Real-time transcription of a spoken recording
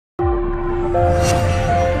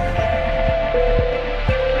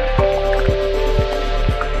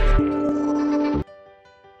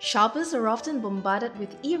Shoppers are often bombarded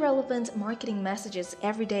with irrelevant marketing messages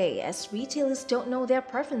every day as retailers don't know their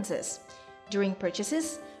preferences. During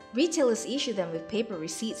purchases, retailers issue them with paper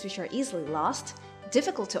receipts which are easily lost,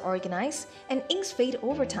 difficult to organize, and inks fade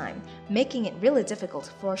over time, making it really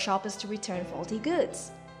difficult for shoppers to return faulty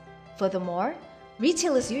goods. Furthermore,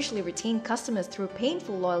 retailers usually retain customers through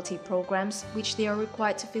painful loyalty programs which they are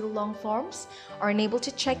required to fill long forms, are unable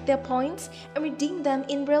to check their points, and redeem them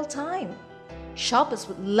in real time. Shoppers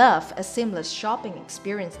would love a seamless shopping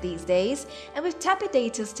experience these days, and with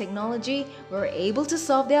Tapidata's technology, we're able to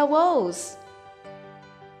solve their woes.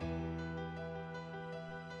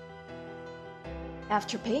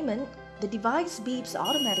 After payment, the device beeps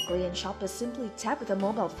automatically and shoppers simply tap with their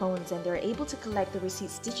mobile phones and they're able to collect the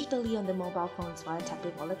receipts digitally on the mobile phones via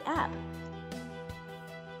Tapid Wallet app.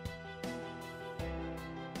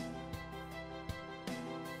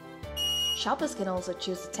 Shoppers can also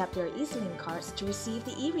choose to tap their EasyLink cards to receive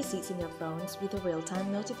the e-receipts in their phones with a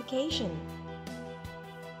real-time notification.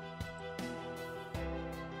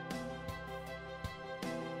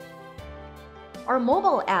 Our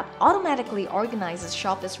mobile app automatically organizes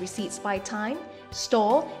shoppers' receipts by time,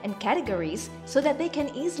 store, and categories so that they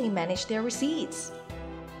can easily manage their receipts.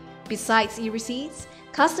 Besides e-receipts,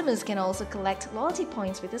 customers can also collect loyalty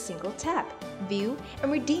points with a single tap, view,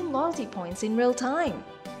 and redeem loyalty points in real time.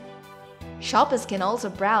 Shoppers can also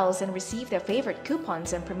browse and receive their favorite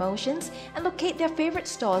coupons and promotions and locate their favorite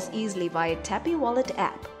stores easily via Tapid Wallet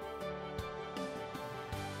app.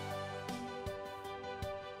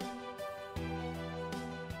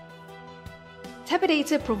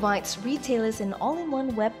 Tapidata provides retailers an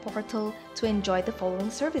all-in-one web portal to enjoy the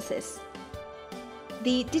following services.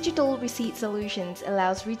 The digital receipt solutions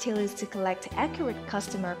allows retailers to collect accurate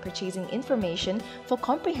customer purchasing information for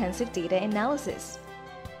comprehensive data analysis.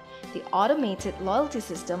 The automated loyalty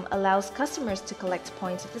system allows customers to collect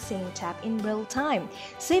points with the same tap in real time,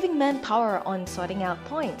 saving manpower on sorting out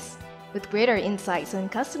points. With greater insights on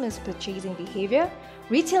customers' purchasing behavior,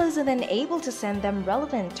 retailers are then able to send them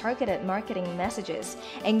relevant targeted marketing messages,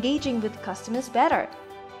 engaging with customers better.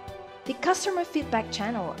 The customer feedback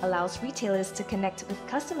channel allows retailers to connect with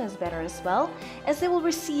customers better as well, as they will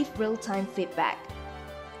receive real-time feedback.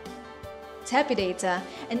 Tapidata,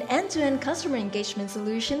 an end-to-end customer engagement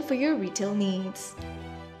solution for your retail needs.